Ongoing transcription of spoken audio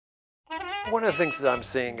One of the things that I'm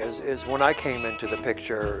seeing is when I came into the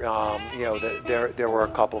picture, you know, there were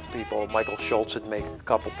a couple of people. Michael Schultz had made a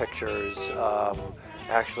couple pictures.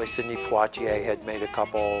 Actually, Sidney Poitier had made a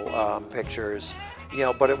couple pictures. You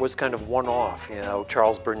know, but it was kind of one-off. You know,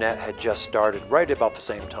 Charles Burnett had just started right about the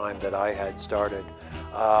same time that I had started.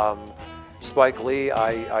 Spike Lee,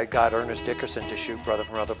 I got Ernest Dickerson to shoot Brother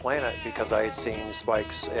from Another Planet because I had seen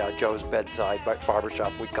Spike's Joe's Bedside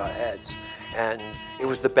Barbershop, We Cut Heads, and it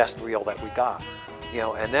was the best reel that we got. You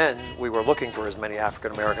know, and then we were looking for as many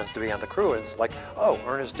African Americans to be on the crew. It's like, oh,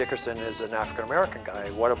 Ernest Dickerson is an African American guy.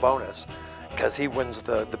 What a bonus, because he wins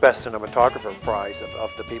the best cinematographer prize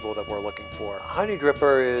of the people that we're looking for.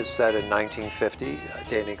 Honeydripper is set in 1950.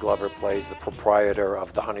 Danny Glover plays the proprietor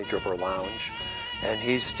of the Honeydripper Lounge. And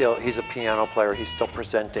he's a piano player. He's still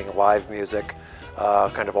presenting live music,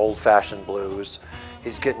 kind of old-fashioned blues.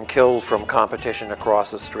 He's getting killed from competition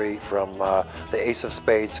across the street from the Ace of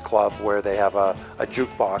Spades club, where they have a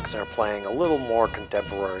jukebox and are playing a little more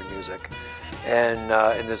contemporary music. And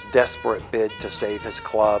in this desperate bid to save his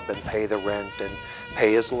club and pay the rent and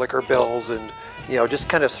pay his liquor bills and, you know, just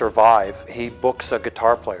kind of survive, he books a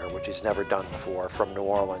guitar player, which he's never done before, from New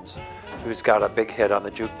Orleans, who's got a big hit on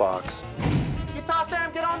the jukebox. Guitar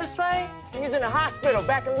Sam, get on this train. He's in the hospital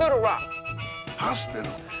back in Little Rock.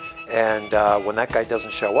 Hospital? And when that guy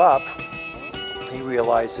doesn't show up, he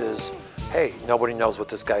realizes, hey, nobody knows what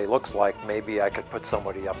this guy looks like. Maybe I could put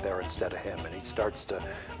somebody up there instead of him. And he starts to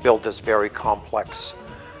build this very complex,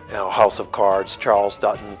 you know, house of cards. Charles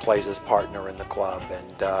Dutton plays his partner in the club,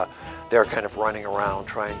 and they're kind of running around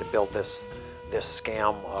trying to build this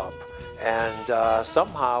scam up. And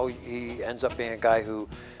somehow he ends up being a guy who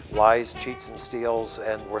lies, cheats, and steals,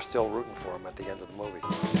 and we're still rooting for him at the end of the movie.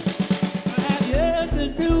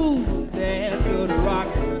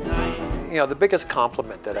 You know, the biggest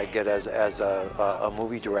compliment that I get as a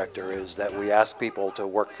movie director is that we ask people to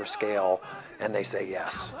work for scale, and they say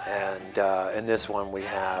yes. And in this one we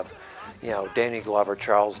have, you know, Danny Glover,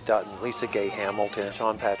 Charles Dutton, Lisa Gay Hamilton,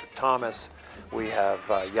 Sean Patrick Thomas. We have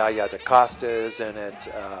Yaya DaCosta's in it,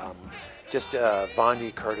 just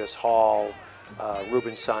Vondi Curtis Hall,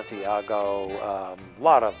 Ruben Santiago, a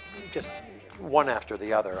lot of just one after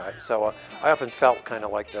the other. So I often felt kind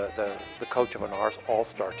of like the coach of an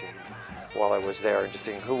all-star team while I was there, and just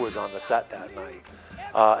seeing who was on the set that night.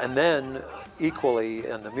 And then equally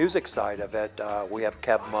in the music side of it, we have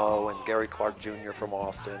Keb Mo and Gary Clark Jr. from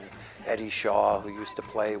Austin, Eddie Shaw, who used to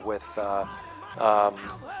play with,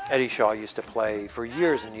 Eddie Shaw used to play for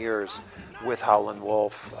years and years with Howlin'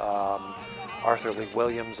 Wolf, Arthur Lee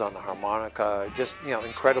Williams on the harmonica, just, you know,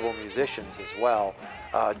 incredible musicians as well.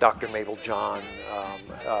 Dr. Mabel John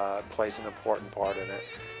plays an important part in it.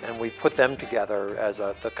 And we've put them together as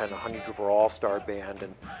the kind of Honeydripper all-star band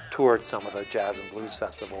and toured some of the jazz and blues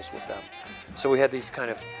festivals with them. So we had these kind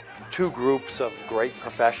of two groups of great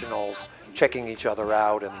professionals checking each other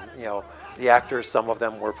out, and, you know, the actors, some of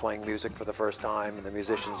them were playing music for the first time, and the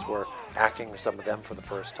musicians were acting with some of them for the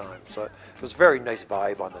first time. So it was a very nice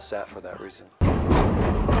vibe on the set for that reason.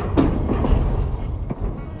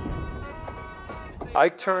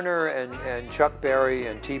 Ike Turner and Chuck Berry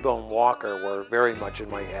and T-Bone Walker were very much in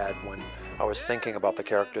my head when I was thinking about the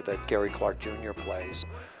character that Gary Clark Jr. plays.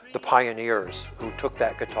 The pioneers who took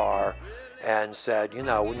that guitar and said, you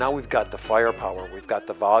know, now we've got the firepower, we've got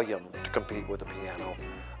the volume to compete with the piano.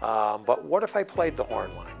 But what if I played the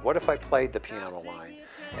horn line? What if I played the piano line?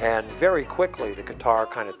 And very quickly, the guitar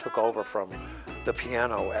kind of took over from the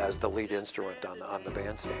piano as the lead instrument on the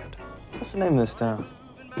bandstand. What's the name of this town?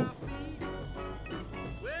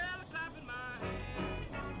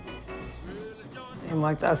 Damn,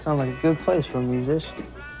 like that sounds like a good place for a musician.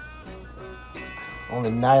 Only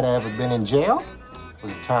night I ever been in jail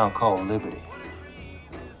was a town called Liberty.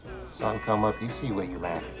 Sun come up, you see where you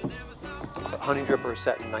landed. Honeydripper is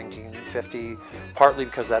set in 1950, partly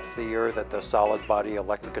because that's the year that the solid body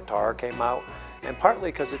electric guitar came out, and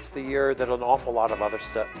partly because it's the year that an awful lot of other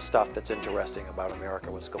stuff that's interesting about America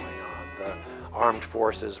was going on. The armed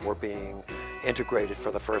forces were being integrated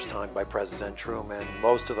for the first time by President Truman.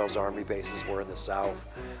 Most of those army bases were in the South.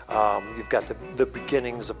 You've got the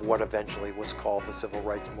beginnings of what eventually was called the Civil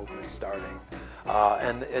Rights Movement starting.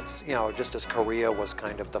 And it's, you know, just as Korea was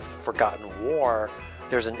kind of the forgotten war,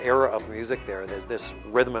 there's an era of music there. There's this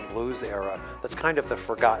rhythm and blues era that's kind of the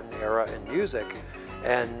forgotten era in music.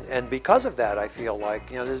 And because of that, I feel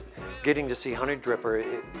like, you know, getting to see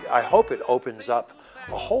Honeydripper, I hope it opens up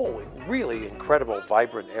a whole really incredible,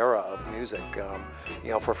 vibrant era of music, you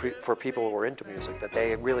know, for people who are into music that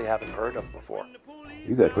they really haven't heard of before.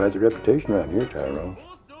 You got quite the reputation around here, Tyrone.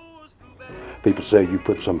 People say you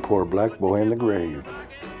put some poor black boy in the grave.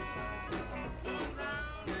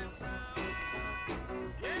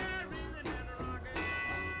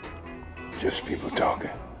 just people talking?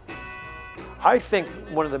 I think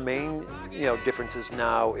one of the main, differences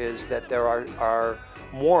now is that there are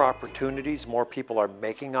more opportunities, more people are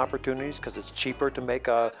making opportunities because it's cheaper to make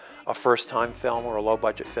a first-time film or a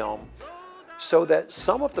low-budget film. So that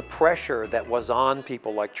some of the pressure that was on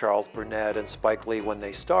people like Charles Burnett and Spike Lee when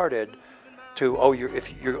they started to,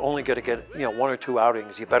 if you're only going to get 1 or 2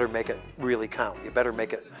 outings, you better make it really count. You better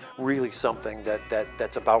make it really something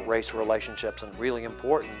that's about race relationships and really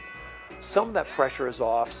important. Some of that pressure is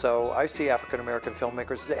off, so I see African-American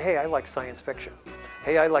filmmakers say, hey, I like science fiction.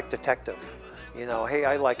 Hey, I like detective. Hey,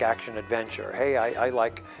 I like action adventure. Hey, I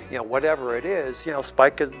like, whatever it is.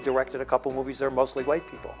 Spike has directed a couple movies that are mostly white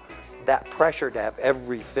people. That pressure to have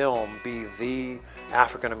every film be the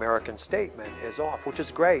African-American statement is off, which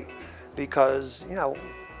is great because,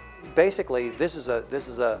 basically this is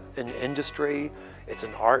an industry, it's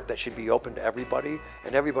an art that should be open to everybody,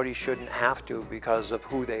 and everybody shouldn't have to, because of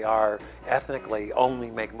who they are ethnically, only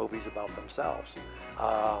make movies about themselves.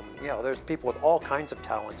 There's people with all kinds of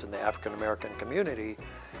talents in the African-American community,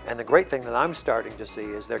 and the great thing that I'm starting to see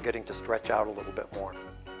is they're getting to stretch out a little bit more.